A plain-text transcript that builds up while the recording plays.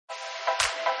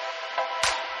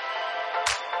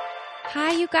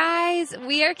Hi, you guys.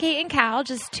 We are Kate and Cal,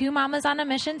 just two mamas on a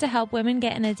mission to help women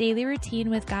get in a daily routine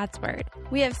with God's Word.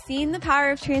 We have seen the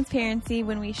power of transparency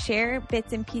when we share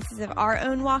bits and pieces of our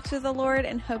own walks with the Lord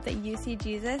and hope that you see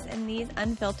Jesus in these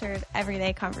unfiltered,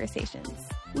 everyday conversations.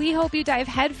 We hope you dive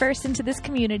headfirst into this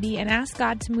community and ask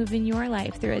God to move in your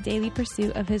life through a daily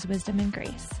pursuit of His wisdom and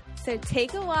grace. So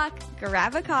take a walk,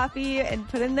 grab a coffee, and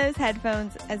put in those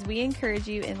headphones as we encourage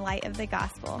you in light of the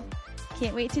gospel.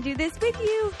 Can't wait to do this with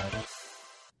you.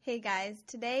 Hey guys,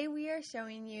 today we are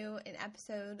showing you an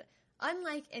episode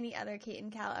unlike any other Kate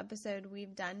and Cal episode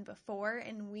we've done before,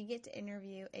 and we get to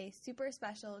interview a super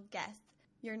special guest.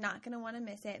 You're not going to want to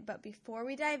miss it, but before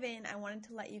we dive in, I wanted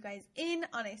to let you guys in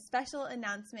on a special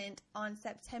announcement. On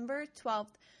September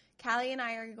 12th, Callie and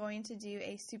I are going to do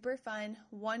a super fun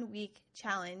 1-week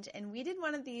challenge, and we did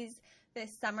one of these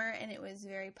this summer, and it was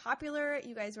very popular.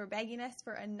 You guys were begging us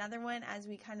for another one as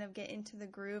we kind of get into the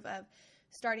groove of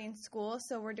starting school.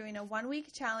 So we're doing a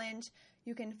 1-week challenge.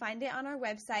 You can find it on our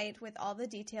website with all the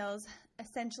details.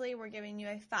 Essentially, we're giving you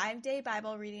a 5-day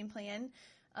Bible reading plan.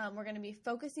 We're going to be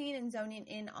focusing and zoning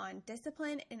in on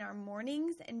discipline in our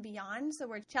mornings and beyond. So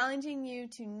we're challenging you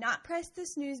to not press the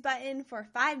snooze button for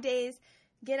 5 days.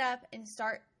 Get up and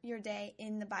start your day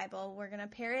in the Bible. We're going to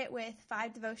pair it with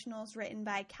 5 devotionals written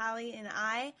by Callie and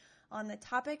I on the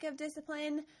topic of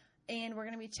discipline. And we're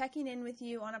going to be checking in with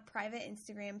you on a private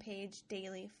Instagram page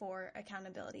daily for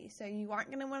accountability. So you aren't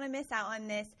going to want to miss out on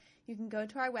this. You can go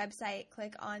to our website,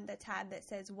 click on the tab that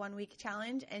says 1-week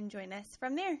challenge, and join us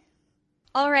from there.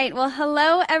 All right. Well,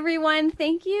 hello, everyone.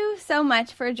 Thank you so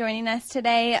much for joining us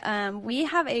today. We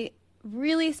have a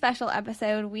really special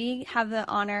episode. We have the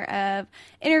honor of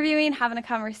interviewing, having a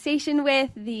conversation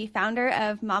with the founder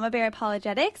of Mama Bear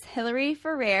Apologetics, Hillary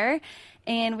Ferrer.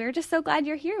 And we're just so glad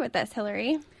you're here with us,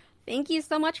 Hillary. Thank you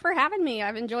so much for having me.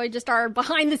 I've enjoyed just our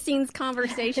behind-the-scenes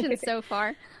conversation so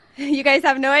far. You guys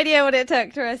have no idea what it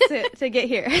took for us to get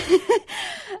here.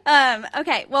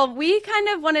 Okay, well, we kind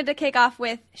of wanted to kick off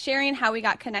with sharing how we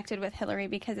got connected with Hillary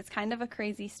because it's kind of a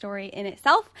crazy story in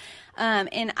itself.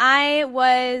 And I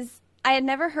had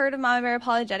never heard of Mama Bear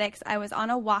Apologetics. I was on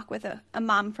a walk with a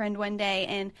mom friend one day,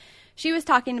 and she was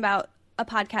talking about a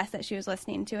podcast that she was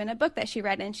listening to and a book that she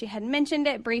read, and she had mentioned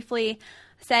it briefly,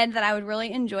 said that I would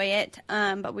really enjoy it,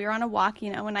 but we were on a walk.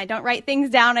 When I don't write things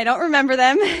down, I don't remember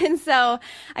them, and so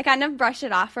I kind of brushed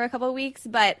it off for a couple of weeks,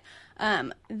 but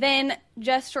then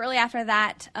just shortly after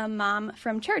that, a mom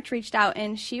from church reached out,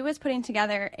 and she was putting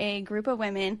together a group of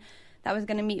women that was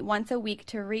going to meet once a week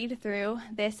to read through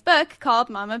this book called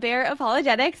Mama Bear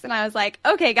Apologetics. And I was like,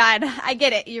 okay, God, I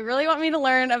get it. You really want me to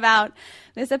learn about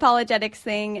this apologetics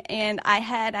thing. And I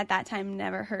had at that time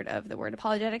never heard of the word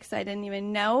apologetics, so I didn't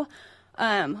even know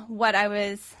what I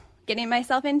was getting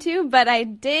myself into. But I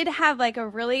did have like a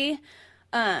really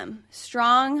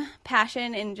strong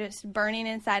passion and just burning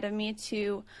inside of me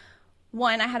to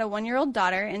I had a 1-year-old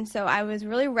daughter, and so I was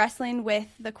really wrestling with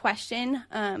the question,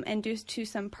 and due to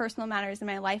some personal matters in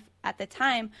my life at the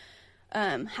time,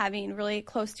 having really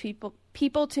close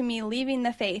people to me leaving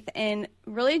the faith, and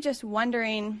really just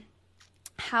wondering,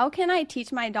 how can I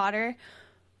teach my daughter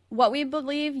what we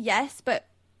believe? Yes, but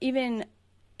even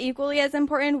equally as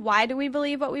important, why do we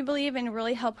believe what we believe, and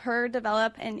really help her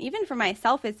develop. And even for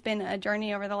myself, it's been a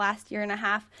journey over the last year and a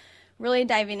half, really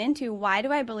diving into why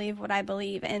do I believe what I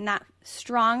believe, and that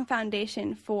strong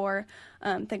foundation for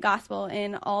the gospel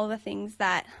and all the things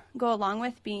that go along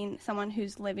with being someone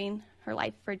who's living her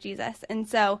life for Jesus. And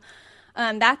so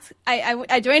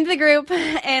I joined the group,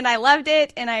 and I loved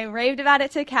it, and I raved about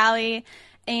it to Callie.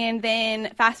 And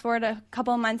then fast forward a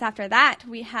couple of months after that,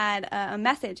 we had a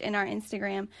message in our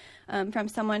Instagram from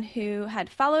someone who had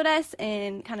followed us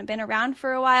and kind of been around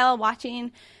for a while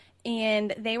watching.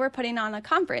 And they were putting on a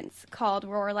conference called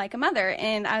Roar Like a Mother.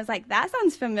 And I was like, that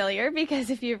sounds familiar,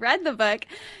 because if you've read the book,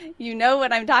 you know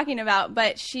what I'm talking about.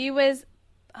 But she was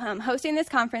hosting this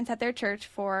conference at their church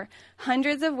for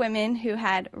hundreds of women who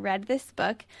had read this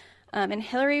book. And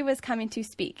Hillary was coming to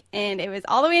speak. And it was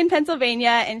all the way in Pennsylvania.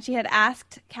 And she had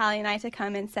asked Callie and I to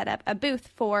come and set up a booth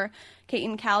for Kate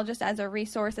and Cal, just as a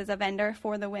resource, as a vendor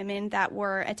for the women that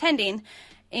were attending.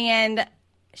 And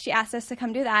she asked us to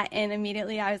come do that, and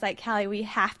immediately I was like, Callie, we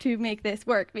have to make this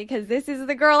work, because this is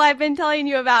the girl I've been telling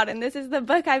you about, and this is the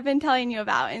book I've been telling you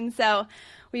about. And so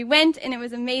we went, and it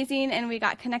was amazing, and we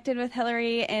got connected with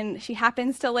Hillary, and she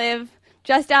happens to live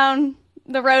just down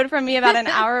the road from me, about an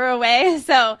hour away.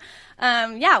 So,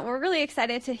 we're really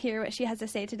excited to hear what she has to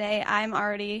say today. I'm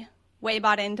already way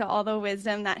bought into all the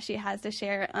wisdom that she has to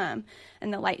share, and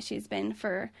the light she's been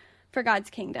for God's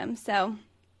kingdom. So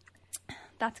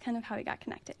that's kind of how we got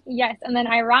connected. Yes. And then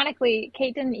ironically,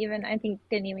 Kate didn't even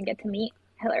get to meet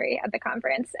Hillary at the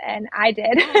conference, and I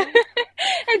did.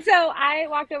 And so I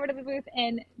walked over to the booth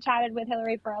and chatted with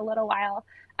Hillary for a little while.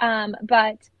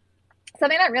 But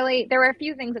something that there were a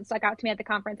few things that stuck out to me at the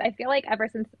conference. I feel like ever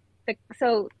since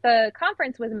the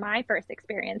conference was my first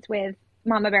experience with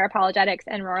Mama Bear Apologetics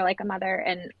and Roar Like a Mother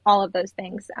and all of those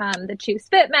things, the Choose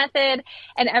Fit method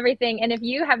and everything. And if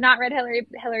you have not read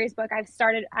Hillary's book,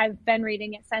 I've been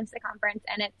reading it since the conference,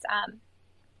 and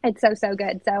it's so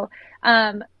good. So,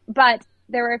 but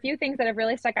there were a few things that have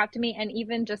really stuck out to me. And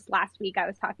even just last week, I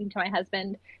was talking to my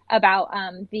husband about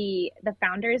the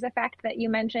founder's effect that you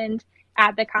mentioned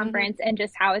at the conference, and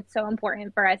just how it's so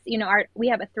important for us. You know, we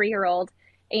have a 3-year-old,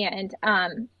 and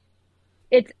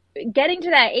it's getting to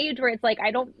that age where it's like,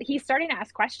 he's starting to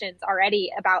ask questions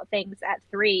already about things at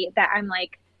 3 that I'm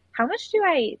like, how much do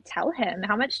I tell him?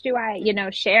 How much do I,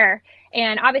 share?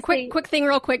 And obviously, quick thing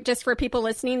real quick, just for people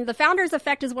listening, the founder's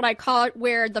effect is what I call it,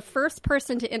 where the first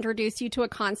person to introduce you to a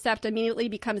concept immediately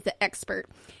becomes the expert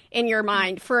in your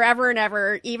mind forever and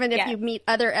ever. Even if you meet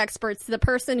other experts, the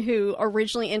person who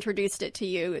originally introduced it to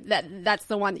you, that's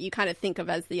the one that you kind of think of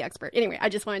as the expert. Anyway, I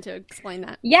just wanted to explain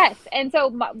that. Yes. And so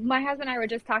my husband and I were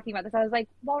just talking about this. I was like,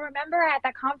 well, remember at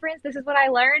that conference, this is what I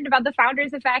learned about the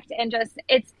founder's effect. And just,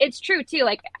 it's true too.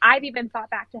 Like, I've even thought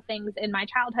back to things in my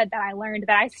childhood that I learned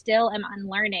that I still am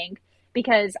unlearning,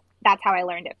 because that's how I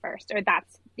learned it first, or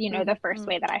that's, the first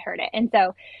way that I heard it. And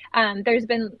so there's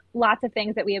been lots of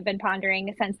things that we have been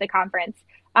pondering since the conference.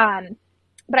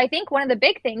 But I think one of the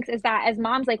big things is that as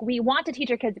moms, like, we want to teach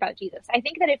our kids about Jesus. I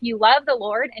think that if you love the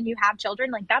Lord and you have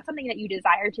children, like, that's something that you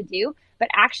desire to do, but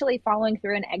actually following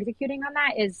through and executing on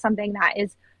that is something that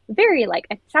is very, like,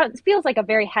 feels like a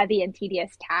very heavy and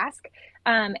tedious task.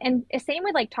 And same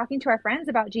with, like, talking to our friends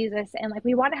about Jesus, and, like,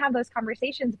 we want to have those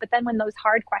conversations, but then when those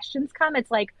hard questions come, it's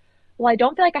like, well, I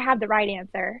don't feel like I have the right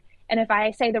answer. And if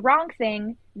I say the wrong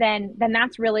thing, then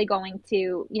that's really going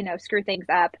to, screw things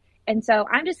up. And so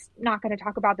I'm just not going to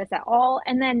talk about this at all.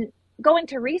 And then going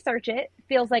to research it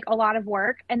feels like a lot of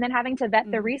work. And then having to vet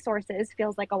the resources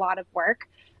feels like a lot of work.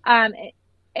 And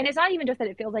it's not even just that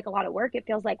it feels like a lot of work. It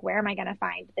feels like, where am I going to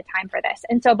find the time for this?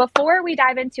 And so before we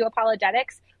dive into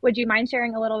apologetics, would you mind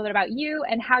sharing a little bit about you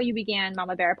and how you began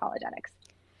Mama Bear Apologetics?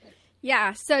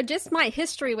 Yeah, so just my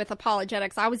history with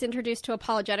apologetics. I was introduced to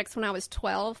apologetics when I was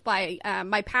 12 by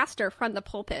my pastor from the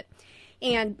pulpit.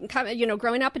 And,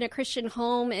 growing up in a Christian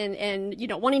home and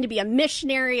wanting to be a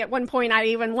missionary. At one point, I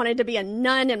even wanted to be a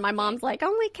nun, and my mom's like,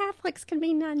 only Catholics can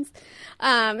be nuns.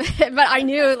 But I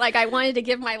knew, like, I wanted to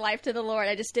give my life to the Lord.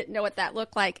 I just didn't know what that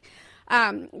looked like.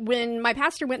 When my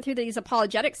pastor went through these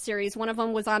apologetics series, one of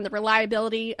them was on the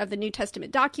reliability of the New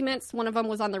Testament documents, one of them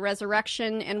was on the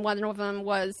resurrection, and one of them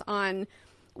was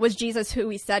Jesus who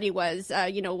he said he was?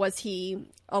 Was he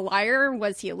a liar?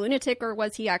 Was he a lunatic? Or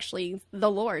was he actually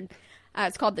the Lord?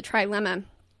 It's called the trilemma.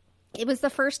 It was the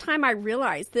first time I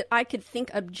realized that I could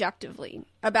think objectively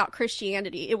about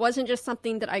Christianity. It wasn't just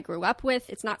something that I grew up with.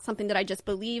 It's not something that I just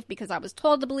believe because I was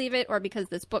told to believe it or because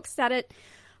this book said it.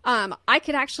 I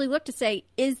could actually look to say,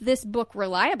 is this book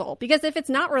reliable? Because if it's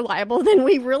not reliable, then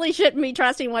we really shouldn't be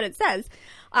trusting what it says.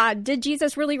 Did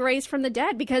Jesus really raise from the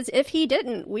dead? Because if he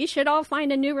didn't, we should all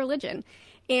find a new religion.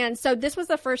 And so this was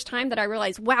the first time that I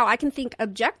realized, wow, I can think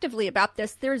objectively about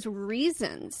this. There's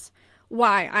reasons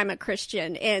why I'm a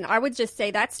Christian. And I would just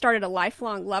say that started a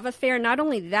lifelong love affair. Not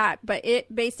only that, but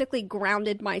it basically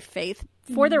grounded my faith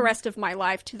for the rest of my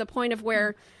life, to the point of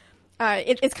where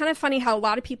it's kind of funny how a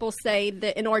lot of people say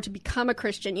that in order to become a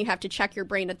Christian, you have to check your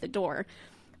brain at the door.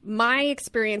 My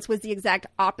experience was the exact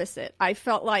opposite. I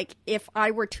felt like if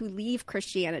I were to leave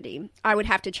Christianity, I would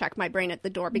have to check my brain at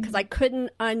the door because I couldn't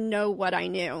unknow what I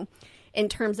knew in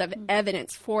terms of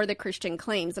evidence for the Christian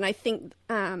claims. And I think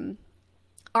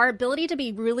our ability to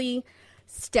be really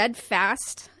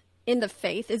steadfast in the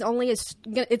faith is only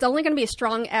going to be as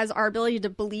strong as our ability to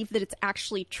believe that it's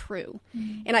actually true.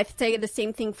 And I say the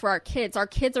same thing for our kids. Our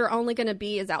kids are only going to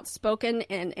be as outspoken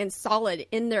and solid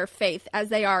in their faith as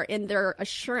they are in their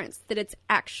assurance that it's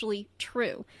actually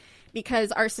true.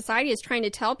 Because our society is trying to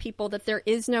tell people that there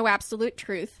is no absolute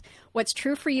truth. What's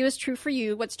true for you is true for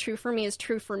you. What's true for me is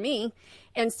true for me.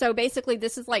 And so basically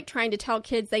this is like trying to tell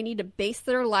kids they need to base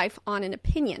their life on an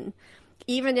opinion.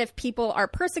 Even if people are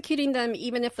persecuting them,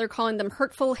 even if they're calling them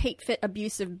hurtful, hate-fit,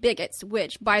 abusive bigots,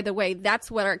 which, by the way,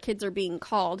 that's what our kids are being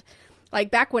called.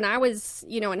 Like back when I was,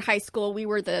 in high school, we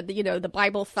were the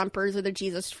Bible thumpers or the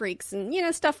Jesus freaks and,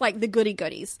 stuff like the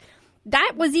goody-goodies.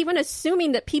 That was even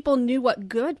assuming that people knew what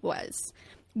good was.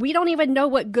 we don't even know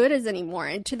what good is anymore,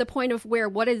 and to the point of where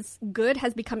what is good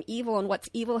has become evil and what's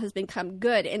evil has become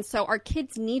good. And so our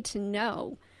kids need to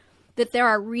know that there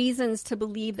are reasons to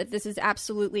believe that this is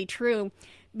absolutely true,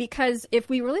 because if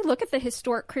we really look at the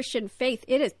historic Christian faith,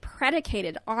 it is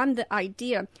predicated on the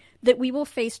idea that we will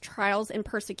face trials and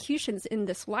persecutions in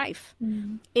this life.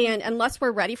 Mm-hmm. And unless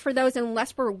we're ready for those,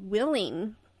 unless we're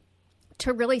willing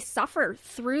to really suffer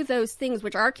through those things,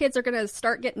 which our kids are going to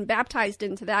start getting baptized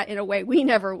into that in a way we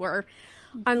never were,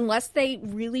 unless they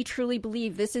really truly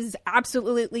believe this is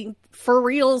absolutely for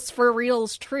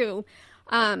reals true,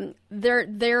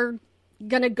 they're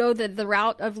going to go the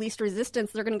route of least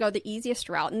resistance. They're going to go the easiest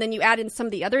route. And then you add in some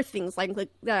of the other things like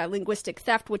linguistic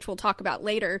theft, which we'll talk about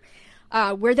later,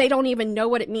 where they don't even know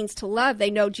what it means to love. They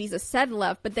know Jesus said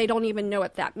love, but they don't even know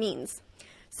what that means.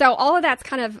 So all of that's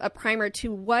kind of a primer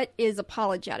to what is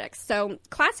apologetics. So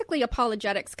classically,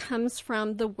 apologetics comes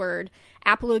from the word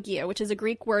apologia, which is a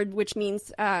Greek word which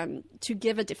means to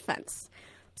give a defense.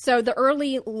 So the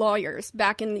early lawyers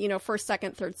back in, 1st,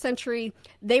 2nd, 3rd century,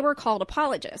 they were called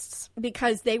apologists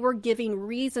because they were giving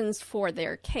reasons for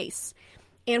their case.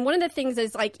 And one of the things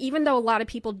is, like, even though a lot of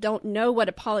people don't know what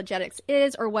apologetics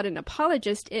is or what an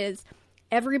apologist is,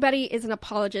 everybody is an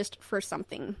apologist for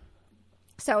something.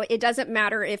 So it doesn't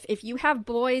matter if you have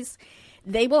boys,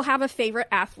 they will have a favorite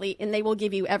athlete and they will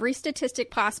give you every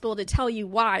statistic possible to tell you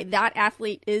why that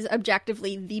athlete is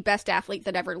objectively the best athlete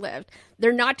that ever lived.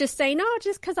 They're not just saying, no,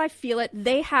 just because I feel it.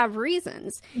 They have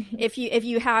reasons. Mm-hmm. If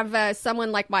you have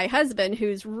someone like my husband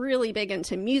who's really big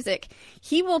into music,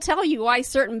 he will tell you why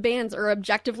certain bands are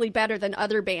objectively better than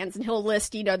other bands. And he'll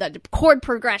list, the chord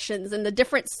progressions and the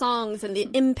different songs and the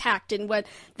impact and what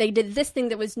they did this thing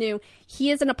that was new. He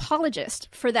is an apologist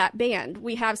for that band.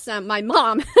 We have my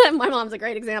mom's a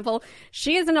great example.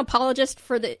 She is an apologist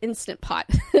for the Instant Pot.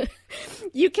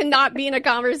 You cannot be in a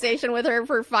conversation with her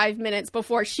for 5 minutes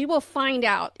before she will find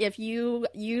out if you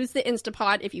use the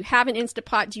Instapot. If you have an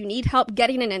Instapot, do you need help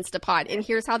getting an Instapot? And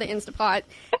here's how the Instapot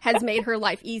has made her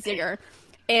life easier.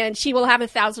 And she will have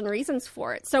 1,000 reasons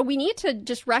for it. So we need to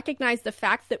just recognize the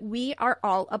fact that we are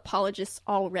all apologists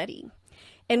already.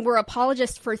 And we're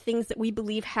apologists for things that we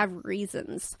believe have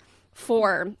reasons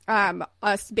for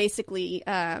us basically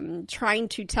trying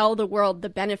to tell the world the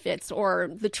benefits or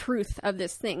the truth of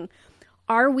this thing.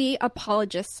 Are we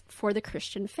apologists for the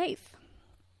Christian faith?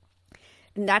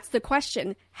 And that's the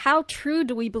question. How true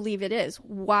do we believe it is?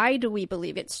 Why do we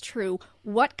believe it's true?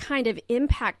 What kind of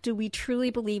impact do we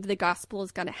truly believe the gospel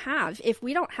is going to have? If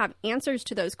we don't have answers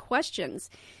to those questions,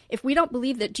 if we don't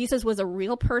believe that Jesus was a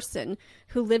real person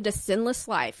who lived a sinless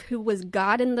life, who was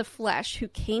God in the flesh, who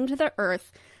came to the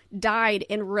earth, died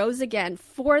and rose again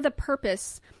for the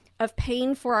purpose of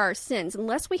paying for our sins,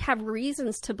 unless we have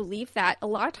reasons to believe that, a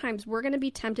lot of times we're going to be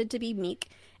tempted to be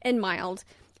meek and mild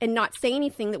and not say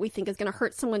anything that we think is going to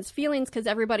hurt someone's feelings because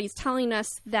everybody's telling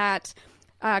us that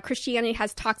Christianity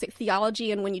has toxic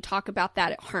theology, and when you talk about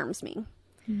that, it harms me.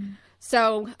 Mm.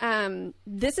 So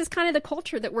this is kind of the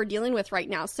culture that we're dealing with right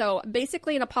now. So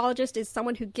basically, an apologist is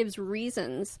someone who gives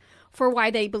reasons for why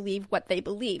they believe what they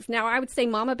believe. Now, I would say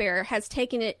Mama Bear has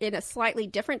taken it in a slightly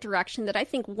different direction that I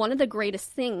think one of the greatest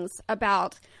things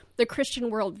about the Christian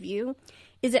worldview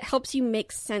is it helps you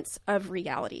make sense of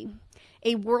reality.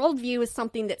 A worldview is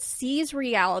something that sees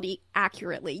reality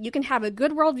accurately. You can have a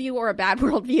good worldview or a bad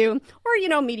worldview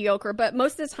or, mediocre, but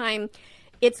most of the time,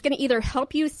 it's going to either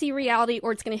help you see reality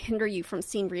or it's going to hinder you from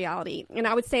seeing reality. And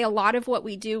I would say a lot of what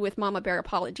we do with Mama Bear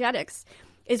Apologetics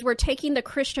is we're taking the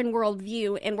Christian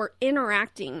worldview and we're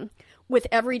interacting with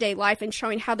everyday life and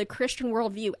showing how the Christian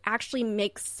worldview actually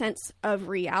makes sense of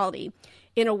reality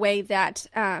in a way that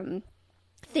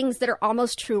things that are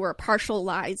almost true or partial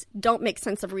lies don't make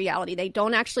sense of reality. They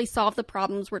don't actually solve the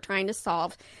problems we're trying to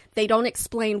solve. They don't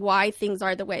explain why things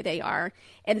are the way they are,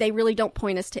 and they really don't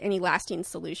point us to any lasting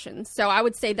solutions. So I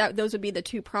would say that those would be the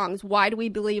two prongs. Why do we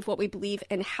believe what we believe,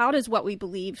 and how does what we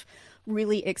believe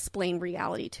really explain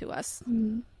reality to us?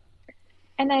 Mm-hmm.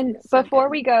 And then before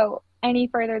we go any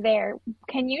further there,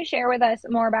 can you share with us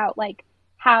more about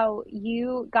how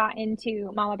you got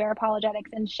into Mama Bear Apologetics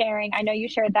and sharing? I know you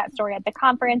shared that story at the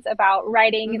conference about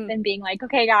writing mm-hmm. and being like,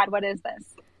 okay, God, what is this?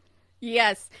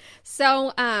 Yes.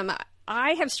 So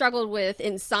I have struggled with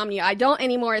insomnia. I don't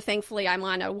anymore. Thankfully, I'm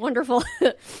on a wonderful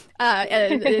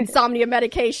insomnia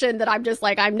medication that I'm just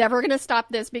like, I'm never going to stop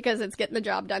this because it's getting the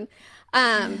job done.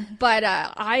 But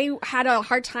I had a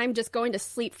hard time just going to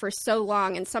sleep for so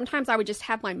long. And sometimes I would just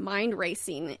have my mind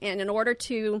racing. And in order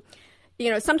to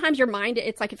sometimes your mind,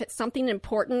 it's like if it's something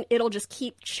important, it'll just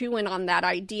keep chewing on that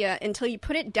idea until you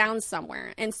put it down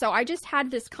somewhere. And so I just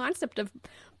had this concept of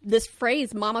this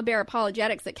phrase, Mama Bear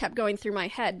Apologetics, that kept going through my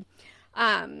head.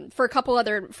 For a couple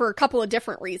of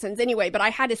different reasons anyway, but I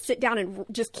had to sit down and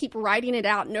just keep writing it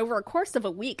out. And over a course of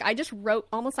a week, I just wrote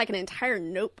almost like an entire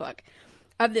notebook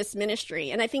of this ministry.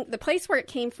 And I think the place where it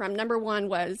came from, number one,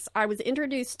 was I was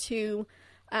introduced to,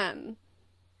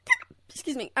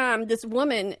 this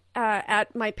woman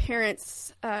at my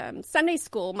parents' Sunday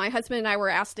school. My husband and I were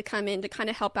asked to come in to kind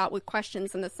of help out with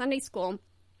questions in the Sunday school.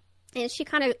 And she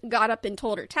kind of got up and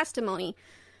told her testimony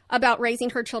about raising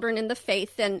her children in the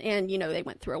faith. And they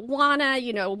went through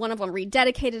Awana, one of them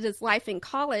rededicated his life in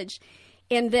college.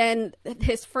 And then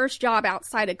his first job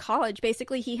outside of college,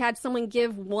 basically he had someone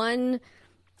give one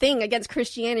thing against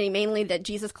Christianity, mainly that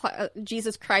Jesus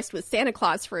Christ was Santa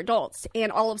Claus for adults.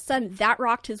 And all of a sudden that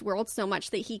rocked his world so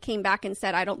much that he came back and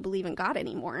said, I don't believe in God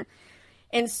anymore.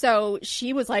 And so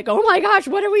she was like, oh my gosh,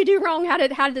 what did we do wrong? How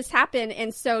did this happen?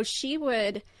 And so she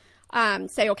would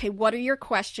say, okay, what are your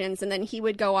questions? And then he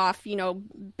would go off,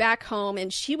 back home,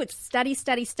 and she would study.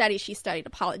 She studied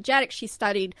apologetics. She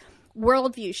studied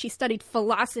worldview. She studied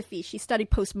philosophy. She studied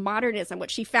postmodernism,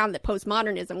 which she found that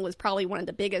postmodernism was probably one of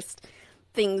the biggest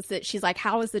things that she's like,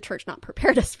 how has the church not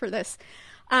prepared us for this?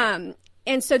 And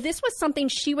so this was something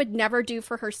she would never do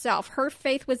for herself. Her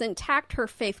faith was intact. Her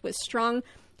faith was strong.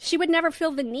 She would never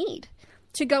feel the need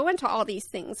to go into all these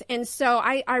things. And so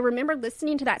I remember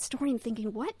listening to that story and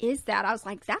thinking, what is that? I was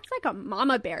like, that's like a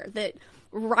mama bear that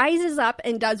rises up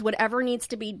and does whatever needs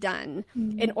to be done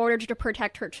in order to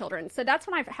protect her children. So that's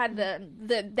when I've had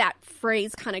that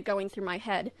phrase kind of going through my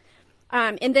head.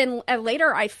 And then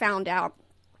later I found out,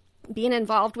 being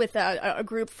involved with a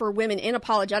group for women in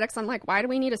apologetics, I'm like, why do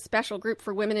we need a special group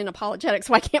for women in apologetics?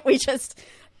 Why can't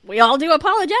we all do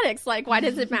apologetics? Like, why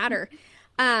does it matter?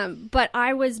 But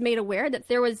I was made aware that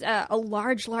there was a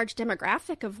large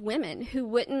demographic of women who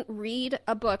wouldn't read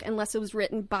a book unless it was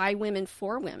written by women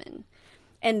for women.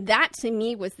 And that to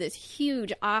me was this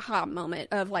huge aha moment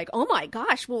of like, oh my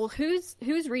gosh, well, who's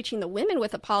reaching the women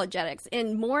with apologetics?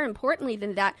 And more importantly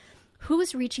than that,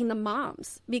 who's reaching the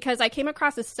moms? Because I came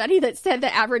across a study that said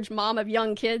the average mom of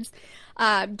young kids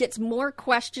gets more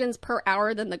questions per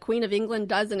hour than the Queen of England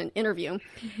does in an interview.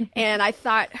 And I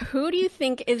thought, who do you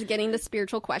think is getting the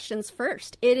spiritual questions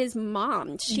first? It is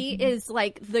mom. She is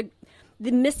like the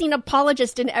missing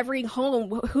apologist in every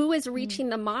home. Who is reaching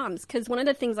the moms? Because one of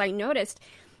the things I noticed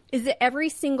is that every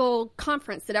single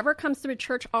conference that ever comes through a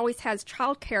church always has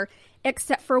childcare,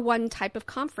 except for one type of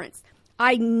conference.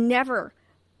 I never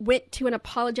went to an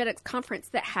apologetics conference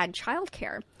that had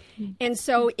childcare. And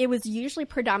so it was usually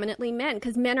predominantly men,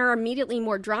 because men are immediately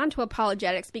more drawn to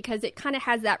apologetics because it kind of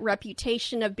has that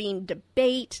reputation of being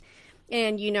debate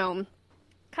and,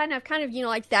 kind of,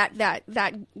 like that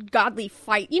godly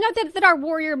fight, that are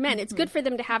warrior men. It's good for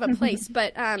them to have a place.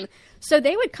 But so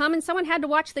they would come and someone had to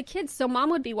watch the kids. So mom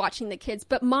would be watching the kids,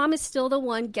 but mom is still the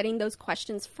one getting those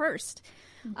questions first.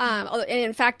 And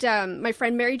in fact, my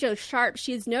friend Mary Jo Sharp,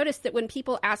 she's noticed that when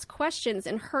people ask questions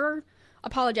in her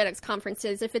apologetics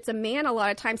conferences, if it's a man, a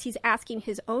lot of times he's asking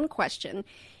his own question.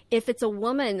 If it's a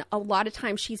woman, a lot of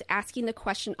times she's asking the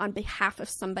question on behalf of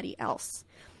somebody else.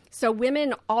 So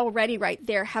women already right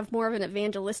there have more of an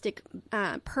evangelistic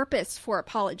purpose for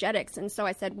apologetics. And so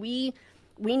I said, we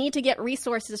need to get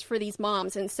resources for these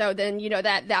moms. And so then,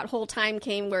 that whole time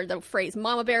came where the phrase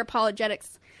Mama Bear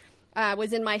Apologetics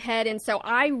was in my head. And so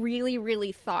I really,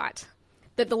 really thought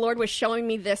that the Lord was showing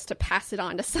me this to pass it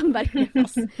on to somebody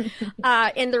else.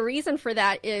 And the reason for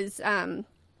that is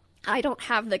I don't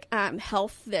have the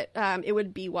health that it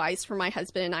would be wise for my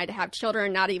husband and I to have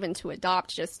children, not even to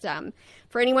adopt. Just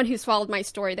for anyone who's followed my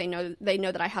story, they know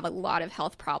that I have a lot of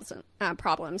health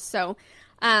problems. So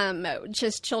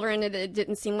just children, it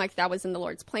didn't seem like that was in the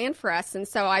Lord's plan for us. And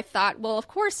so I thought, well, of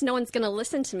course, no one's going to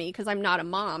listen to me because I'm not a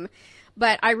mom.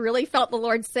 But I really felt the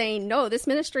Lord saying, no, this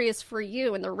ministry is for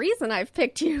you. And the reason I've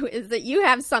picked you is that you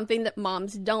have something that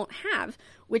moms don't have,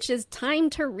 which is time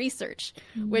to research,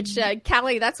 which,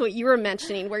 Callie, that's what you were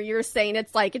mentioning, where you were saying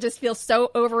it's like, it just feels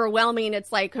so overwhelming.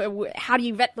 It's like, how do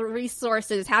you vet the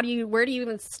resources? Where do you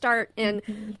even start? And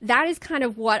that is kind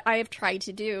of what I have tried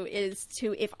to do is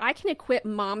if I can equip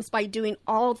moms by doing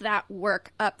all that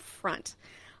work up front,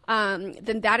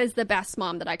 then that is the best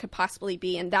mom that I could possibly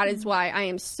be. And that is why I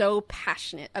am so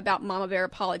passionate about Mama Bear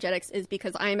Apologetics, is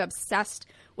because I am obsessed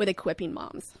with equipping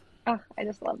moms. Oh, I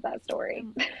just love that story.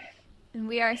 And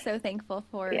we are so thankful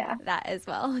for that as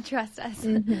well. Trust us.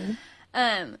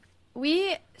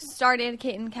 We started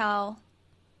Kate and Cal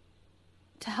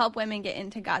to help women get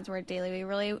into God's Word daily. We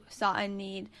really saw a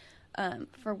need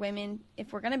for women,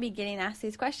 if we're going to be getting asked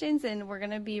these questions and we're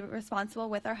going to be responsible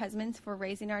with our husbands for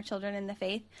raising our children in the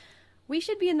faith, we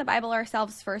should be in the Bible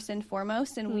ourselves first and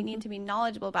foremost, and we need to be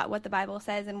knowledgeable about what the Bible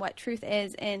says and what truth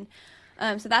is. And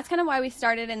so that's kind of why we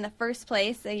started in the first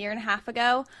place a year and a half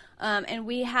ago. And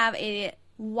we have a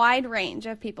wide range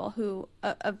of people who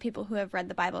have read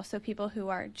the Bible. So people who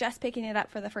are just picking it up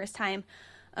for the first time,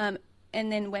 and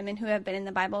then women who have been in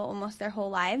the Bible almost their whole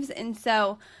lives. And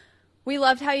so we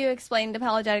loved how you explained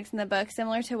apologetics in the book,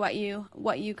 similar to what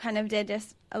you kind of did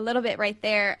just a little bit right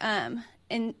there,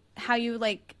 and how you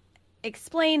like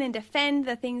explain and defend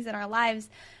the things in our lives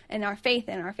and our faith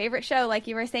and our favorite show, like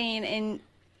you were saying. And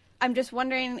I'm just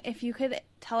wondering if you could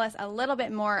tell us a little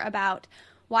bit more about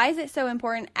why is it so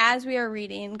important as we are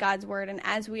reading God's Word and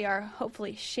as we are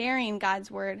hopefully sharing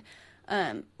God's Word,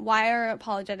 why are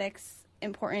apologetics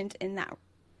important in that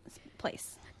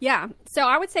place? Yeah. So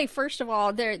I would say, first of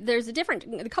all, there's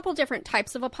a couple different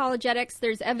types of apologetics.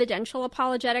 There's evidential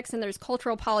apologetics, and there's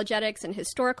cultural apologetics, and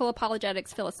historical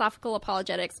apologetics, philosophical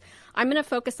apologetics. I'm going to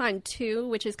focus on two,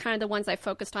 which is kind of the ones I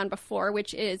focused on before,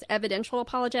 which is evidential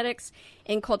apologetics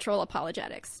and cultural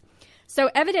apologetics. So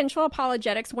evidential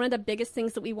apologetics, one of the biggest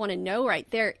things that we want to know right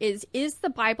there is the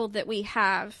Bible that we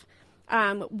have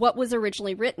what was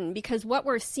originally written? Because what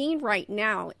we're seeing right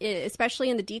now, especially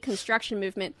in the deconstruction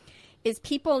movement, is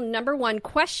people, number one,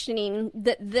 questioning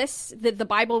that the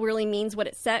Bible really means what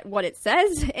it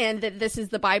says, and that this is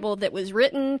the Bible that was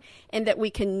written, and that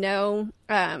we can know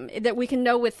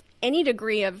with any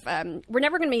degree of we're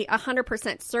never going to be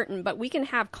 100% certain, but we can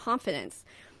have confidence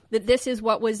that this is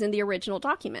what was in the original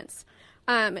documents.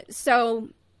 So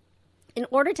in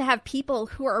order to have people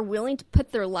who are willing to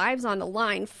put their lives on the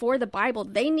line for the Bible,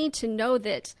 they need to know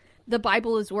that the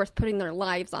Bible is worth putting their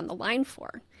lives on the line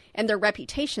for, and their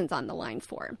reputations on the line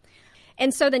for.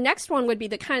 And so the next one would be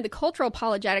the kind of the cultural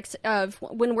apologetics of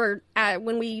when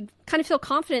we kind of feel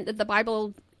confident that the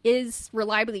Bible is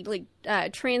reliably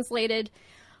translated.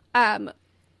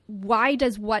 Why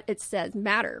does what it says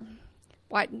matter?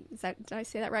 Did I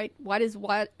say that right? Why does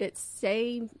what it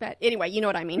say? But anyway, you know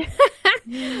what I mean.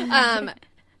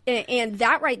 And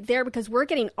that right there, because we're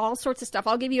getting all sorts of stuff.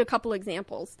 I'll give you a couple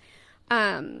examples.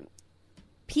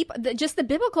 Just the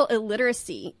biblical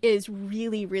illiteracy is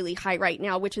really, really high right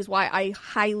now, which is why I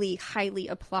highly, highly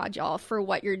applaud y'all for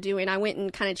what you're doing. I went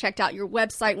and kind of checked out your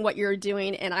website and what you're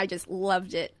doing, and I just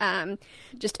loved it.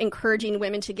 Just encouraging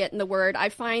women to get in the Word. I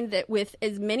find that with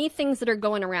as many things that are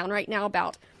going around right now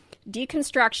about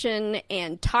deconstruction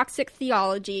and toxic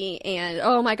theology and,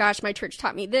 oh my gosh, my church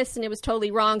taught me this and it was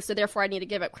totally wrong, so therefore I need to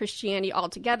give up Christianity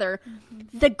altogether.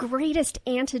 Mm-hmm. The greatest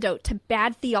antidote to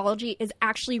bad theology is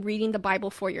actually reading the Bible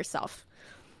for yourself.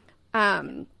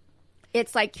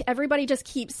 It's like everybody just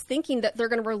keeps thinking that they're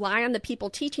going to rely on the people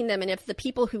teaching them, and if the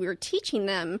people who are teaching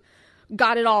them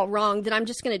got it all wrong, then I'm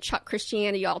just going to chuck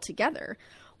Christianity altogether.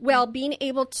 Well, being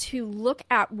able to look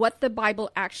at what the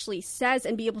Bible actually says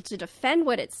and be able to defend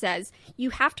what it says, you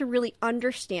have to really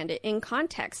understand it in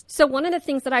context. So one of the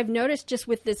things that I've noticed just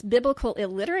with this biblical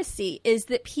illiteracy is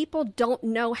that people don't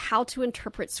know how to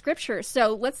interpret Scripture.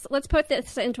 So let's put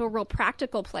this into a real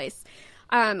practical place.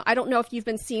 I don't know if you've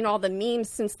been seeing all the memes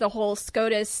since the whole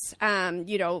SCOTUS,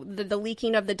 the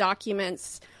leaking of the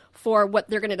documents for what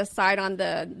they're going to decide on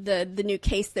the new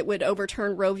case that would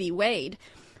overturn Roe v. Wade,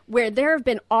 where there have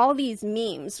been all these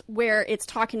memes where it's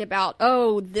talking about,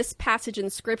 oh, this passage in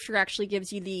Scripture actually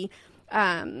gives you the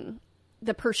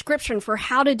prescription for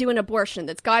how to do an abortion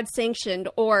that's God-sanctioned,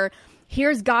 or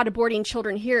here's God aborting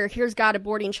children here, here's God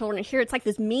aborting children here. It's like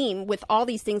this meme with all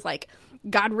these things like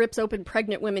God rips open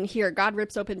pregnant women here, God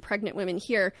rips open pregnant women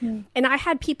here. Mm. And I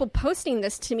had people posting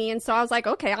this to me, and so I was like,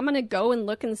 okay, I'm going to go and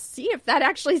look and see if that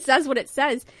actually says what it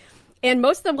says. And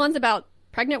most of the ones about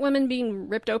pregnant women being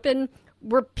ripped open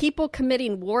were people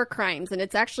committing war crimes, and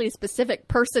it's actually a specific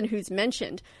person who's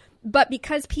mentioned. But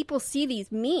because people see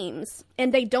these memes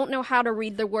and they don't know how to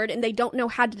read the Word and they don't know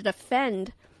how to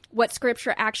defend what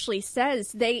Scripture actually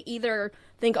says, they either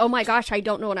think, oh my gosh, I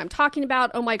don't know what I'm talking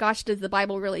about. Oh my gosh, does the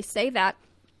Bible really say that?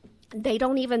 They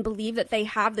don't even believe that they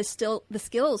have the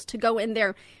skills to go in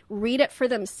there, read it for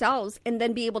themselves, and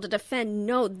then be able to defend,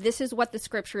 no, this is what the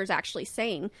Scripture is actually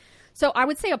saying. So I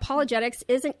would say apologetics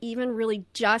isn't even really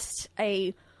just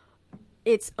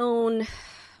its own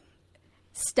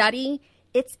study.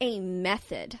 It's a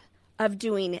method of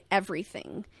doing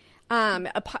everything.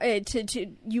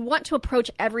 You want to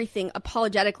approach everything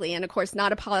apologetically, and of course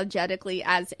not apologetically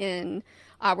as in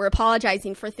we're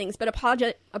apologizing for things, but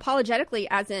apologetically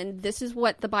as in this is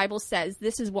what the Bible says,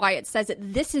 this is why it says it,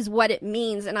 this is what it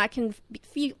means, and I can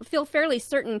feel fairly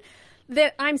certain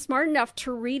that I'm smart enough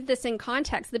to read this in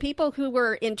context. The people who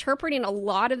were interpreting a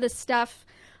lot of the stuff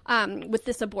with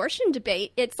this abortion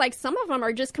debate, it's like some of them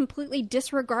are just completely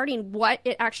disregarding what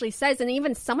it actually says. And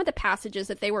even some of the passages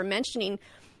that they were mentioning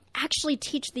actually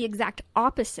teach the exact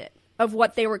opposite of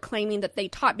what they were claiming that they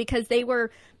taught, because they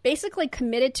were basically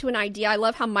committed to an idea. I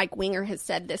love how Mike Winger has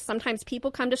said this. Sometimes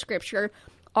people come to Scripture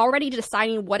already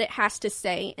deciding what it has to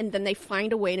say, and then they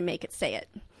find a way to make it say it.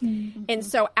 Mm-hmm. And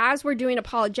so as we're doing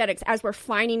apologetics, as we're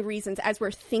finding reasons, as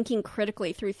we're thinking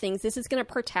critically through things, this is going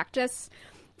to protect us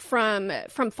from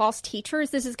false teachers.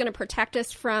 This is going to protect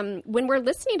us from when we're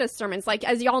listening to sermons. Like,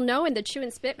 as y'all know, in the chew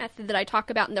and spit method that I talk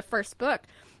about in the first book,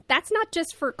 that's not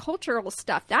just for cultural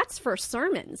stuff. That's for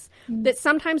sermons. Mm-hmm. That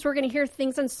sometimes we're going to hear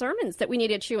things in sermons that we need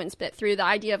to chew and spit through. The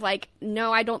idea of like,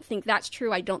 no, I don't think that's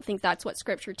true. I don't think that's what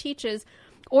Scripture teaches.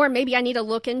 Or maybe I need to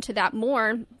look into that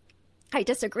more. I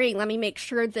disagree. Let me make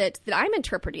sure that I'm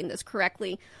interpreting this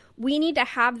correctly. We need to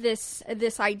have this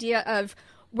idea of,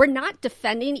 we're not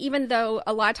defending, even though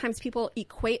a lot of times people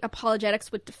equate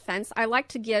apologetics with defense. I like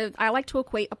to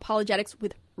equate apologetics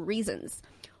with reasons.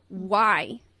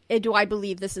 Why do I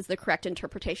believe this is the correct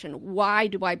interpretation? Why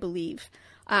do I believe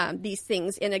these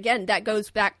things? And again, that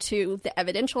goes back to the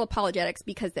evidential apologetics,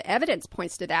 because the evidence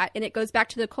points to that. And it goes back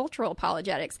to the cultural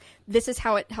apologetics. This is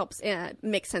how it helps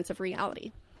make sense of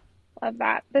reality. Love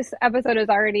that. This episode is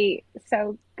already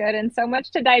so good and so much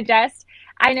to digest.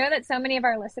 I know that so many of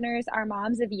our listeners are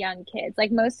moms of young kids.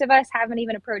 Like, most of us haven't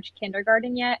even approached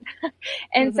kindergarten yet.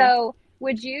 And so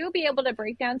would you be able to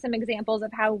break down some examples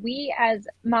of how we as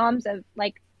moms of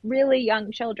like really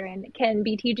young children can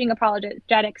be teaching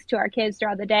apologetics to our kids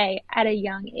throughout the day at a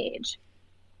young age?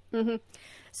 Mm-hmm.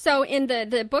 So in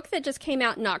the book that just came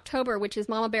out in October, which is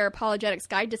Mama Bear Apologetics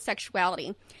Guide to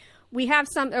Sexuality, we have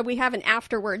an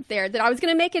afterword there that I was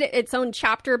going to make it its own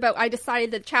chapter, but I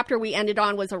decided the chapter we ended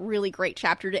on was a really great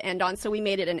chapter to end on, so we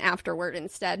made it an afterword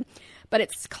instead. But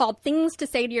it's called Things to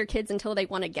Say to Your Kids Until They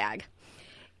Want to Gag.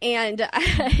 And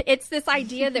it's this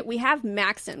idea that we have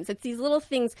maxims. It's these little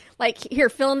things like, here,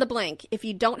 fill in the blank. If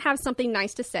you don't have something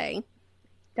nice to say,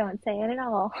 don't say it at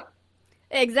all.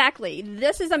 Exactly.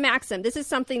 This is a maxim. This is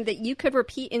something that you could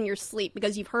repeat in your sleep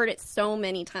because you've heard it so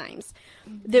many times.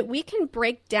 Mm-hmm. That we can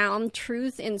break down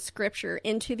truths in Scripture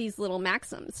into these little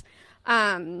maxims.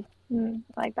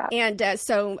 Like that.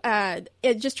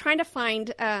 And just trying to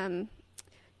find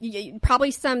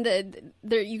probably some that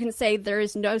you can say there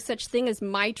is no such thing as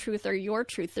my truth or your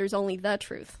truth. There's only the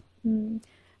truth. Mm.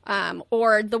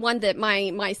 Or the one that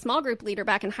my small group leader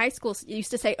back in high school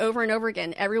used to say over and over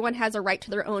again: everyone has a right to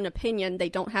their own opinion. They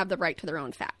don't have the right to their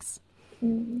own facts.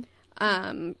 Mm.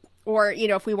 Or,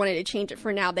 if we wanted to change it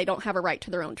for now, they don't have a right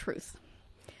to their own truth.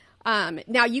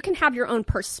 Now you can have your own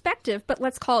perspective, but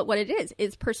let's call it what it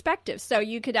is perspective. So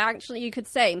you could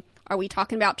say, are we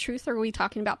talking about truth or are we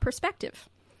talking about perspective?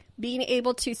 Being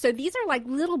able to, so these are like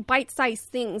little bite-sized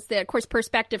things that, of course,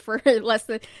 perspective for less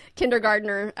than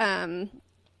kindergartner,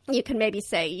 you can maybe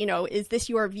say, is this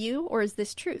your view or is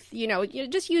this truth? You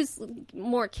just use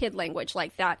more kid language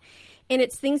like that. And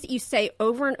it's things that you say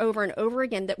over and over and over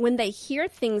again, that when they hear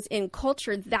things in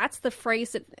culture, that's the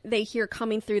phrase that they hear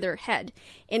coming through their head.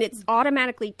 And it's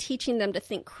automatically teaching them to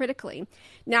think critically.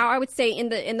 Now, I would say in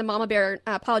the Mama Bear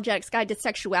Apologetics Guide to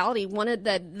Sexuality, one of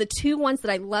the two ones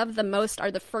that I love the most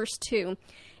are the first two.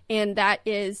 And that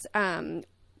is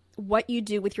what you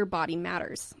do with your body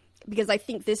matters. Because I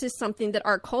think this is something that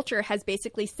our culture has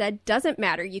basically said doesn't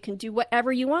matter. You can do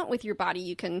whatever you want with your body.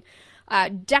 You can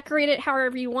decorate it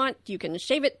however you want. You can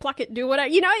shave it, pluck it, do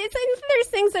whatever. There's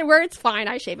things where it's fine.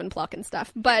 I shave and pluck and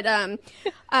stuff. But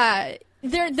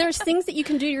there's things that you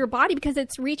can do to your body because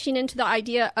it's reaching into the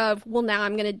idea of, well, now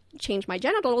I'm going to change my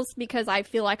genitals because I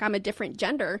feel like I'm a different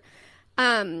gender.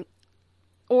 Or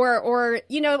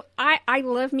I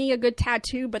love me a good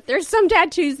tattoo, but there's some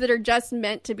tattoos that are just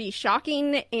meant to be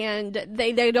shocking and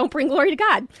they don't bring glory to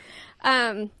God.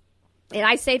 And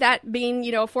I say that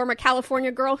being, a former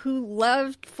California girl who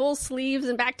loved full sleeves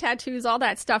and back tattoos, all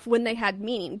that stuff when they had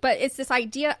meaning. But it's this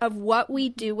idea of what we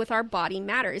do with our body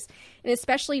matters. And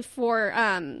especially for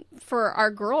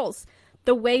our girls,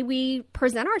 the way we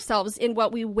present ourselves in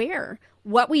what we wear,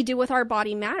 what we do with our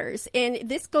body matters. And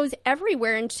this goes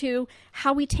everywhere into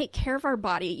how we take care of our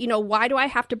body. Why do I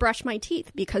have to brush my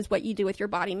teeth? Because what you do with your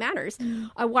body matters.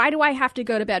 Why do I have to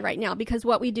go to bed right now? Because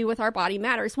what we do with our body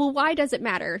matters. Well, why does it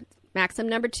matter? Maxim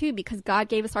number 2, because God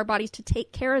gave us our bodies to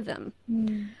take care of them.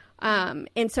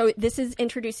 And so this is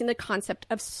introducing the concept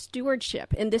of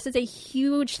stewardship. And this is a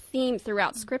huge theme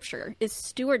throughout Scripture, is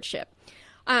stewardship.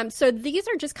 So these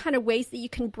are just kind of ways that you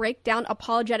can break down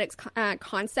apologetics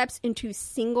concepts into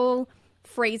single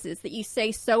phrases that you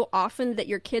say so often that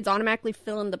your kids automatically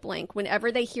fill in the blank.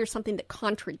 Whenever they hear something that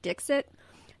contradicts it,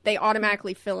 they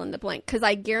automatically fill in the blank, because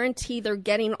I guarantee they're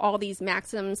getting all these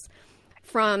maxims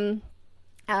from,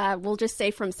 we'll just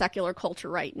say, from secular culture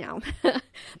right now.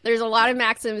 There's a lot of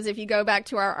maxims. If you go back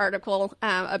to our article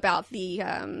about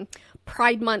the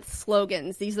Pride Month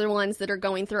slogans, these are the ones that are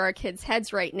going through our kids'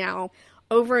 heads right now,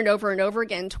 over and over and over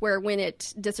again, to where when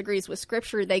it disagrees with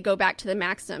Scripture, they go back to the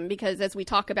maxim. Because as we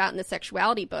talk about in the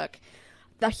sexuality book,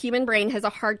 the human brain has a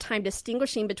hard time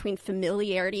distinguishing between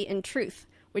familiarity and truth,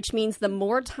 which means the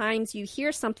more times you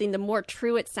hear something, the more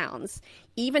true it sounds,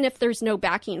 even if there's no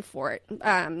backing for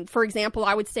it. For example,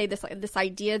 I would say this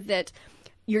idea that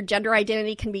your gender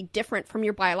identity can be different from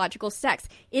your biological sex.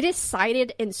 It is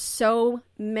cited in so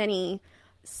many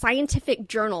scientific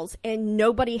journals, and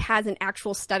nobody has an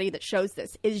actual study that shows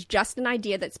this. It is just an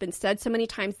idea that's been said so many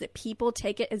times that people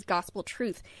take it as gospel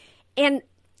truth. And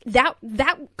that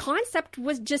concept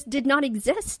did not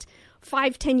exist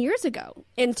 5-10 years ago.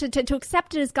 And to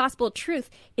accept it as gospel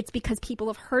truth, it's because people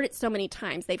have heard it so many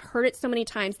times. They've heard it so many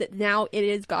times that now it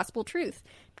is gospel truth,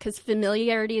 because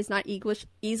familiarity is not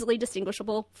easily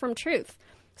distinguishable from truth.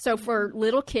 So for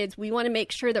little kids, we want to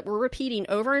make sure that we're repeating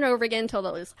over and over again until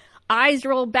those eyes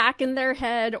roll back in their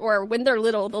head, or when they're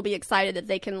little, they'll be excited that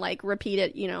they can like repeat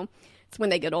it. You know, it's when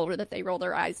they get older that they roll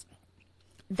their eyes.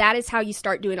 That is how you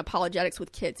start doing apologetics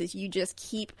with kids, is you just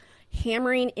keep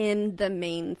hammering in the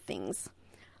main things.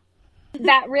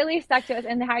 That really stuck to us,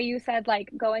 and how you said,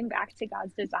 like, going back to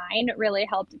God's design really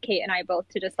helped Kate and I both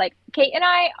to just, like, Kate and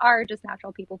I are just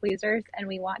natural people pleasers, and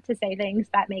we want to say things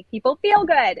that make people feel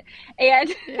good. And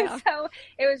so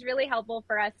it was really helpful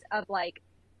for us of, like,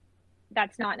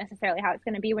 that's not necessarily how it's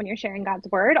going to be when you're sharing God's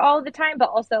word all the time, but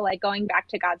also, like, going back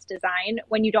to God's design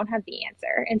when you don't have the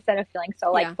answer, instead of feeling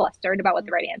so, like, flustered about what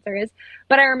the right answer is.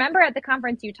 But I remember at the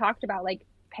conference you talked about, like,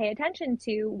 pay attention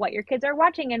to what your kids are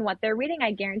watching and what they're reading.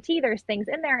 I guarantee there's things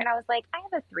in there. And I was like, I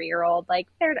have a 3-year-old. Like,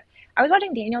 I was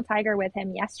watching Daniel Tiger with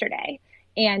him yesterday,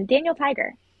 and Daniel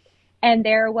Tiger, and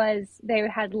they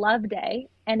had Love Day,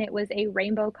 and it was a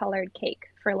rainbow colored cake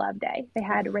for Love Day. They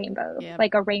had rainbow,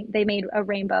 like they made a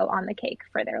rainbow on the cake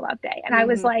for their Love Day. And I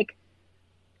was like,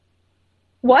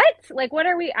 what? Like, what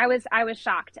are we? I was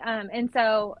shocked. And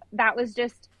so that was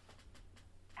just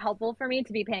helpful for me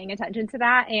to be paying attention to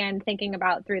that and thinking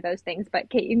about through those things. But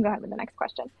Kate, you can go ahead with the next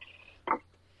question.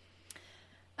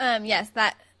 Yes,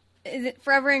 that is it.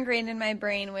 Forever ingrained in my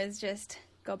brain was just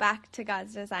go back to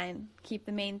God's design, keep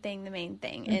the main thing the main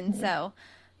thing. Mm-hmm. And so,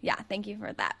 yeah, thank you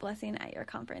for that blessing at your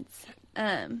conference.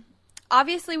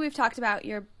 Obviously, we've talked about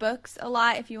your books a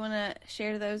lot. If you want to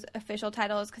share those official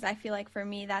titles, because I feel like for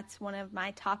me, that's one of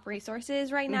my top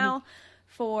resources right now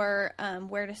for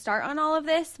where to start on all of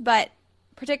this. But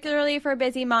particularly for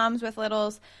busy moms with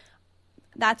littles,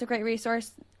 that's a great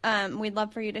resource. We'd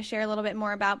love for you to share a little bit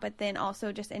more about, but then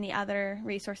also just any other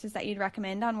resources that you'd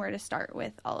recommend on where to start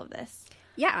with all of this.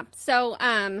 Yeah. So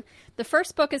the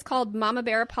first book is called Mama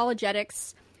Bear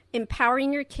Apologetics,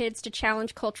 Empowering Your Kids to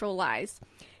Challenge Cultural Lies.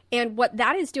 And what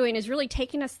that is doing is really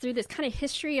taking us through this kind of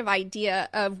history of idea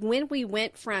of when we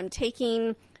went from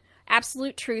taking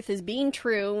absolute truth as being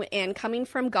true and coming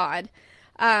from God,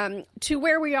 to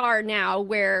where we are now,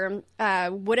 where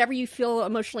whatever you feel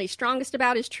emotionally strongest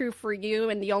about is true for you,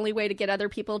 and the only way to get other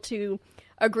people to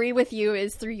agree with you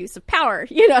is through use of power.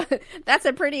 You know, that's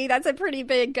a pretty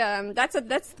big,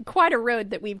 that's quite a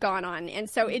road that we've gone on. And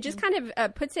so it just kind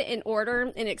of puts it in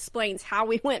order and explains how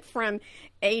we went from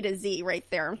A to Z right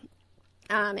there.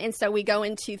 And so we go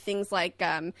into things like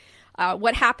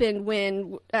what happened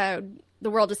when the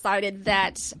world decided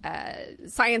that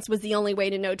science was the only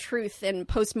way to know truth, and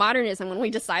postmodernism when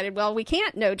we decided, well, we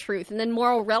can't know truth, and then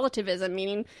moral relativism,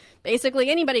 meaning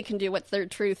basically anybody can do what's their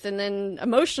truth, and then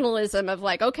emotionalism of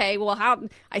like, okay, well, how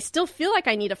I still feel like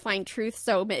I need to find truth,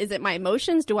 so is it my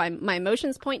emotions? My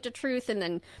emotions point to truth? And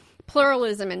then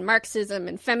pluralism and Marxism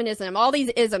and feminism, all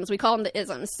these isms, we call them the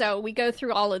isms. So we go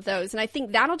through all of those, and I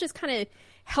think that'll just kind of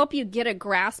help you get a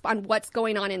grasp on what's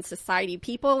going on in society.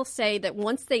 People say that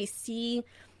once they see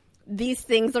these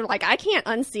things, they're like, I can't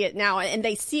unsee it now. And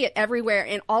they see it everywhere.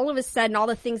 And all of a sudden, all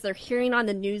the things they're hearing on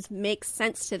the news make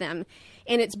sense to them.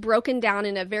 And it's broken down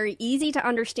in a very easy to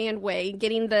understand way,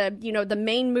 getting the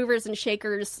main movers and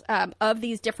shakers of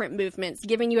these different movements,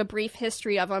 giving you a brief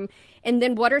history of them. And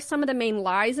then what are some of the main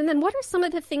lies? And then what are some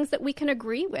of the things that we can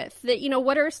agree with? That,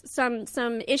 what are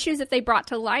some issues that they brought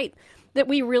to light that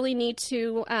we really need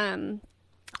to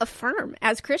affirm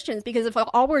as Christians? Because if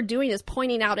all we're doing is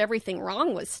pointing out everything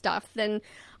wrong with stuff, then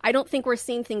I don't think we're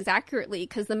seeing things accurately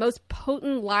because the most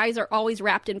potent lies are always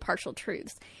wrapped in partial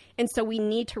truths. And so we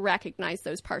need to recognize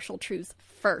those partial truths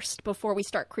first before we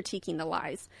start critiquing the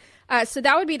lies. So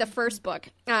that would be the first book.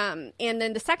 And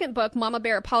then the second book, Mama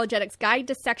Bear Apologetics Guide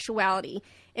to Sexuality,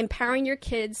 Empowering Your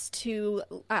Kids to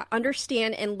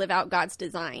Understand and Live Out God's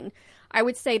Design. I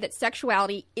would say that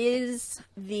sexuality is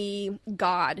the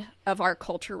god of our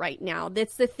culture right now.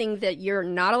 That's the thing that you're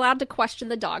not allowed to question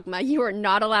the dogma. You are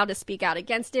not allowed to speak out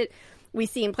against it. We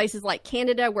see in places like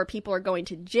Canada where people are going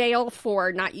to jail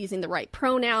for not using the right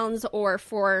pronouns or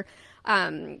for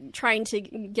trying to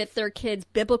get their kids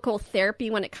biblical therapy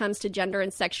when it comes to gender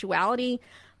and sexuality.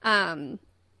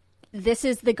 This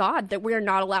is the God that we're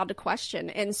not allowed to question.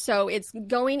 And so it's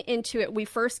going into it. We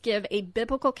first give a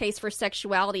biblical case for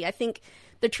sexuality. I think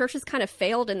the church has kind of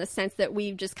failed in the sense that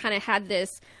we've just kind of had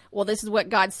this, well, this is what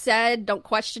God said. Don't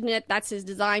question it. That's his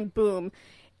design. Boom.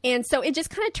 And so it just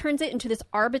kind of turns it into this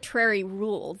arbitrary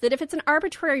rule that if it's an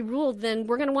arbitrary rule, then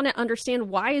we're going to want to understand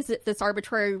why is it this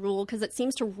arbitrary rule? Because it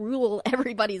seems to rule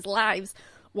everybody's lives.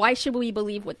 Why should we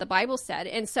believe what the Bible said?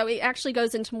 And so it actually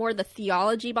goes into more of the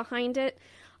theology behind it.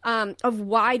 Of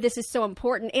why this is so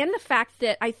important, and the fact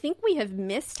that I think we have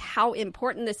missed how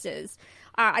important this is.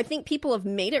 I think people have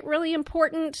made it really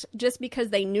important just because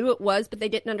they knew it was, but they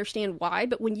didn't understand why.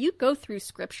 But when you go through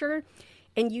Scripture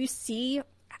and you see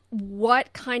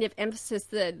what kind of emphasis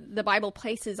the Bible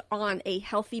places on a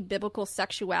healthy biblical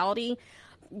sexuality,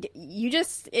 you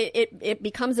just it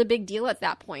becomes a big deal at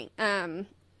that point. And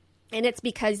it's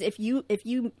because if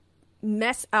you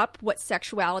mess up what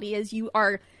sexuality is, you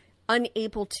are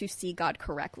unable to see God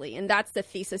correctly. And that's the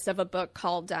thesis of a book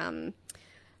called Sex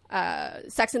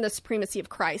and the Supremacy of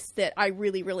Christ that I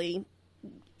really, really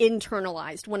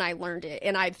internalized when I learned it.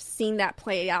 And I've seen that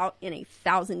play out in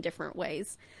 1,000 different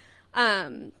ways.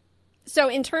 So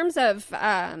in terms of,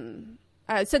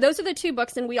 so those are the two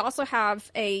books. And we also have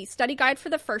a study guide for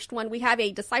the first one. We have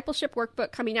a discipleship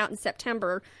workbook coming out in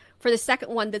September for the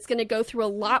second one that's going to go through a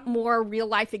lot more real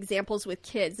life examples with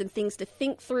kids and things to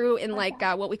think through and like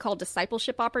what we call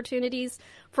discipleship opportunities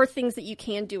for things that you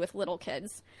can do with little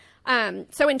kids.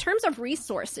 So in terms of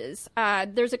resources,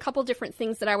 there's a couple different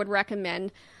things that I would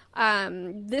recommend.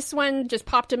 This one just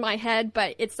popped in my head,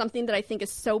 but it's something that I think is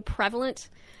so prevalent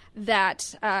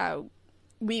that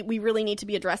we really need to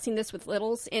be addressing this with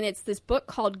littles. And it's this book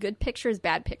called Good Pictures,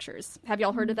 Bad Pictures. Have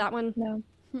y'all heard of that one? No.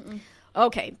 Mm-mm.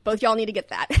 Okay, both y'all need to get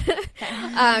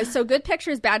that. So Good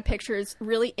Pictures, Bad Pictures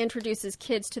really introduces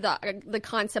kids to the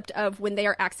concept of when they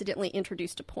are accidentally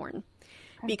introduced to porn.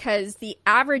 Because the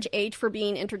average age for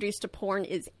being introduced to porn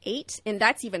is 8, and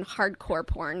that's even hardcore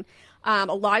porn. A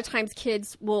lot of times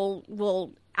kids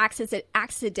will access it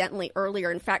accidentally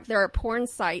earlier. In fact, there are porn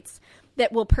sites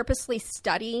that will purposely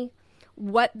study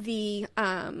what the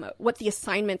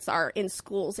assignments are in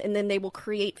schools, and then they will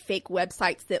create fake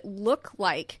websites that look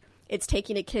like it's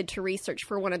taking a kid to research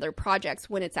for one of their projects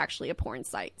when it's actually a porn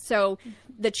site. So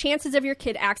the chances of your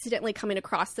kid accidentally coming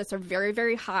across this are very,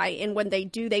 very high. And when they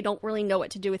do, they don't really know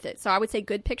what to do with it. So I would say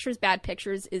Good Pictures, Bad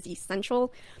Pictures is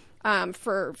essential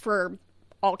for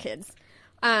all kids.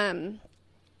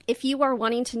 If you are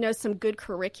wanting to know some good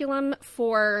curriculum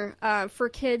for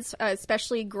kids,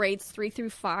 especially grades 3 through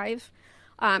 5,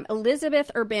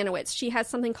 Elizabeth Urbanowitz, she has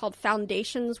something called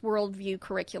Foundations Worldview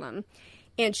Curriculum.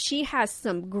 And she has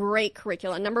some great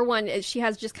curriculum. Number one is she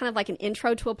has just kind of like an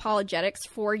intro to apologetics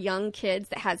for young kids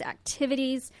that has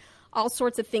activities, all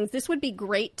sorts of things. This would be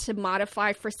great to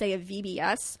modify for, say, a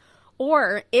VBS.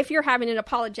 Or if you're having an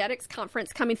apologetics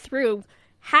conference coming through,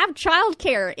 have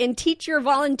childcare and teach your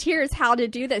volunteers how to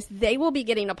do this. They will be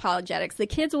getting apologetics. The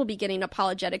kids will be getting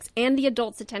apologetics, and the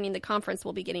adults attending the conference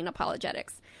will be getting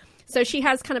apologetics. So she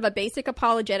has kind of a basic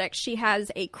apologetics. She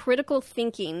has a critical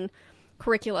thinking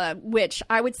curricula, which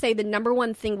I would say the number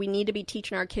one thing we need to be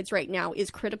teaching our kids right now is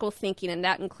critical thinking, and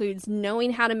that includes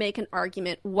knowing how to make an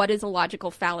argument. What is a logical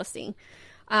fallacy?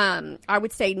 I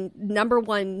would say number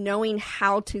one, knowing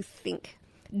how to think.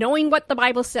 Knowing what the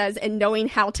Bible says and knowing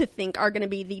how to think are going to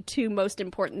be the two most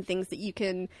important things that you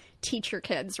can teach your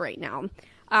kids right now.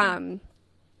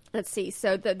 Let's see.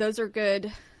 So those are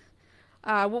good.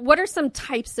 What are some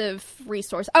types of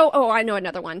resource? Oh, I know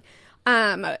another one.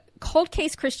 Cold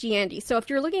case Christianity. So if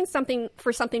you're looking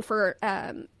for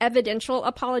evidential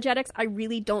apologetics, I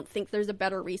really don't think there's a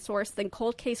better resource than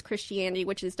Cold Case Christianity,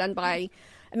 which is done by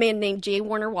a man named J.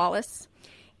 Warner Wallace.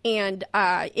 And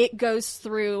it goes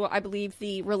through, I believe,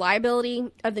 the reliability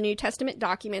of the New Testament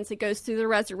documents. It goes through the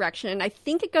resurrection. I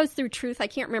think it goes through truth. I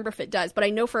can't remember if it does, but I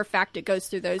know for a fact it goes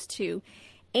through those two.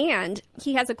 And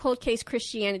he has a Cold Case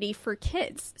Christianity for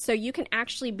kids. So you can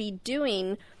actually be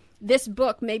doing this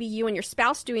book, maybe you and your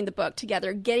spouse doing the book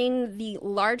together, getting the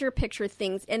larger picture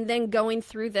things and then going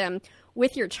through them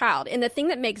with your child. And the thing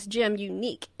that makes Jim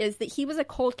unique is that he was a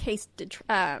cold case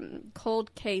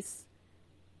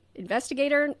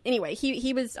investigator. Anyway,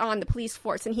 he was on the police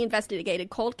force and he investigated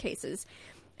cold cases,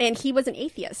 and he was an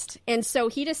atheist. And so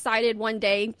he decided one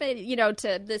day,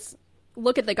 to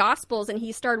look at the Gospels, and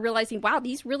he started realizing, wow,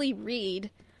 these really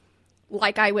read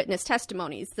like eyewitness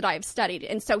testimonies that I have studied.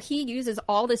 And so he uses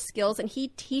all the skills, and he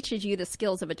teaches you the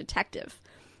skills of a detective,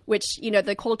 which,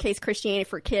 the cold case Christianity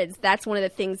for kids, that's one of the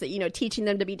things that, teaching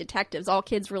them to be detectives. All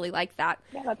kids really like that.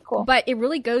 Yeah, that's cool. But it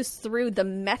really goes through the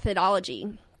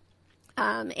methodology.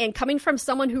 And coming from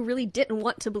someone who really didn't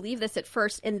want to believe this at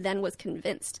first and then was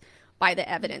convinced by the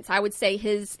evidence, I would say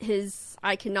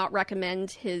I cannot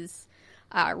recommend his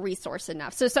resource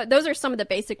enough. So those are some of the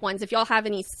basic ones. If y'all have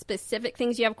any specific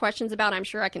things you have questions about, I'm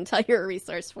sure I can tell you a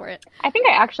resource for it. I think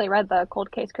I actually read the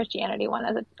Cold Case Christianity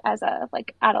one as a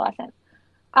adolescent.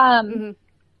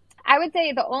 I would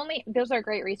say those are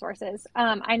great resources.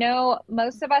 I know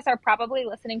most of us are probably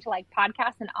listening to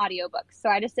podcasts and audiobooks. So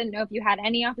I just didn't know if you had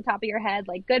any off the top of your head,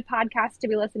 good podcasts to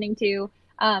be listening to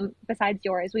besides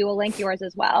yours. We will link yours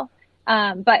as well.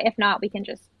 But if not, we can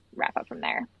just wrap up from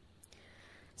there.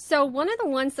 So one of the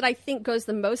ones that I think goes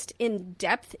the most in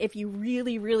depth, if you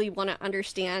really, really want to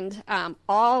understand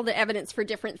all the evidence for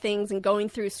different things and going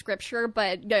through scripture,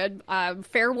 but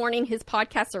fair warning, his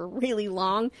podcasts are really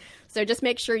long. So just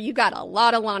make sure you got a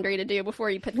lot of laundry to do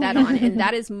before you put that on. And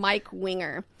that is Mike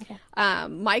Winger. Okay.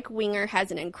 Mike Winger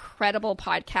has an incredible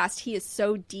podcast. He is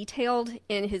so detailed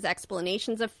in his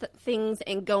explanations of things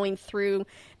and going through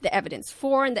the evidence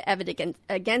for and the evidence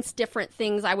against different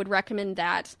things. I would recommend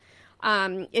that.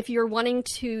 If you're wanting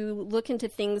to look into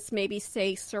things, maybe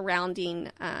say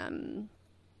surrounding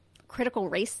critical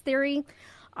race theory,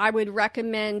 I would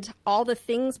recommend All the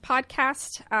Things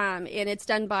podcast, and it's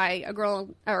done by a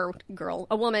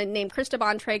woman named Krista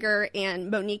Bontrager and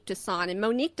Monique Duson. And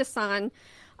Monique Duson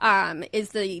is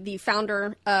the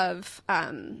founder of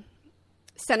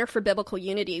Center for Biblical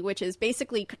Unity, which is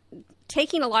basically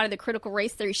taking a lot of the critical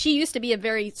race theory. She used to be a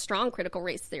very strong critical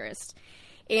race theorist,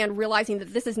 and realizing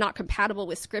that this is not compatible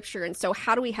with Scripture. And so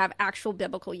how do we have actual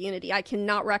biblical unity? I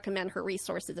cannot recommend her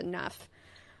resources enough.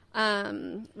 Let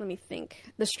me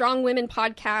think. The Strong Women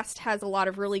podcast has a lot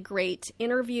of really great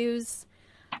interviews.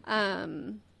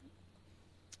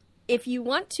 If you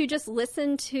want to just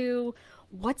listen to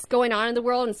what's going on in the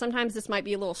world, and sometimes this might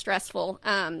be a little stressful,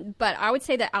 but I would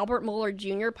say the Albert Mohler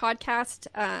Jr. podcast,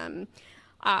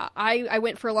 I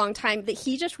went for a long time, that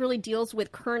he just really deals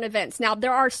with current events. Now,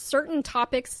 there are certain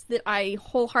topics that I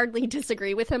wholeheartedly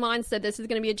disagree with him on, so this is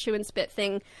going to be a chew and spit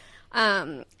thing.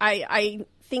 I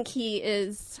think he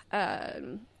is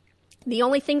the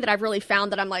only thing that I've really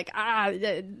found that I'm like,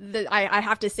 I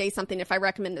have to say something if I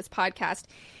recommend this podcast,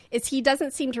 is he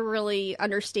doesn't seem to really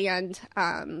understand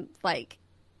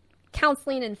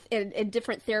counseling and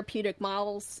different therapeutic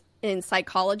models in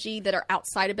psychology that are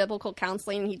outside of biblical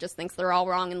counseling. He just thinks they're all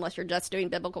wrong unless you're just doing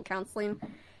biblical counseling.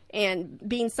 And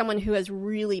being someone who has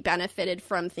really benefited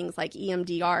from things like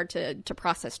EMDR to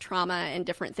process trauma and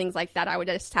different things like that, I would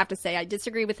just have to say I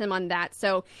disagree with him on that.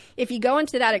 So if you go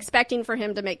into that expecting for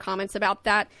him to make comments about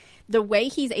that, the way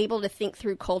he's able to think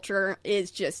through culture is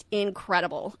just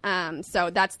incredible. So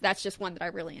that's just one that I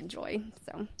really enjoy.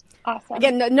 So awesome.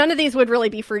 Again, none of these would really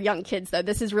be for young kids, though.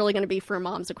 This is really going to be for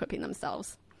moms equipping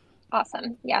themselves.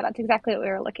 Awesome. Yeah, that's exactly what we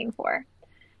were looking for.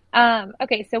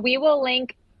 Okay, so we will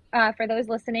link, for those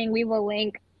listening, we will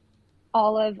link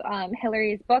all of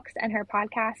Hillary's books and her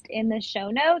podcast in the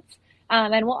show notes.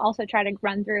 And we'll also try to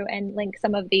run through and link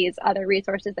some of these other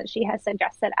resources that she has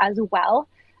suggested as well.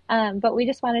 But we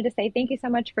just wanted to say thank you so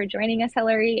much for joining us,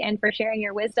 Hillary, and for sharing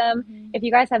your wisdom. Mm-hmm. If you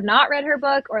guys have not read her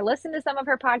book or listened to some of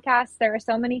her podcasts, there are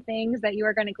so many things that you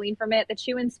are going to glean from it. The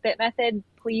chew and spit method,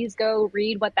 please go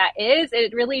read what that is.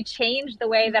 It really changed the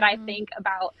way that I think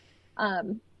about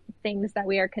things that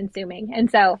we are consuming.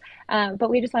 And so, but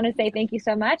we just want to say thank you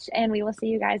so much, and we will see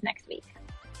you guys next week.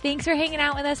 Thanks for hanging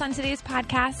out with us on today's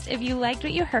podcast. If you liked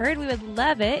what you heard, we would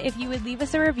love it if you would leave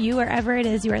us a review wherever it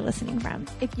is you are listening from.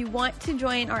 If you want to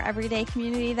join our everyday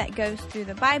community that goes through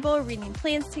the Bible, reading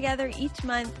plans together each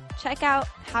month, check out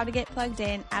How to Get Plugged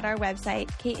In at our website,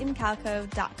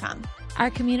 kateandcalco.com.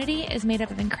 Our community is made up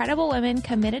of incredible women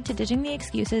committed to ditching the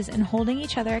excuses and holding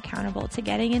each other accountable to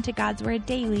getting into God's Word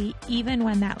daily, even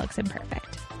when that looks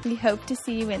imperfect. We hope to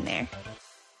see you in there.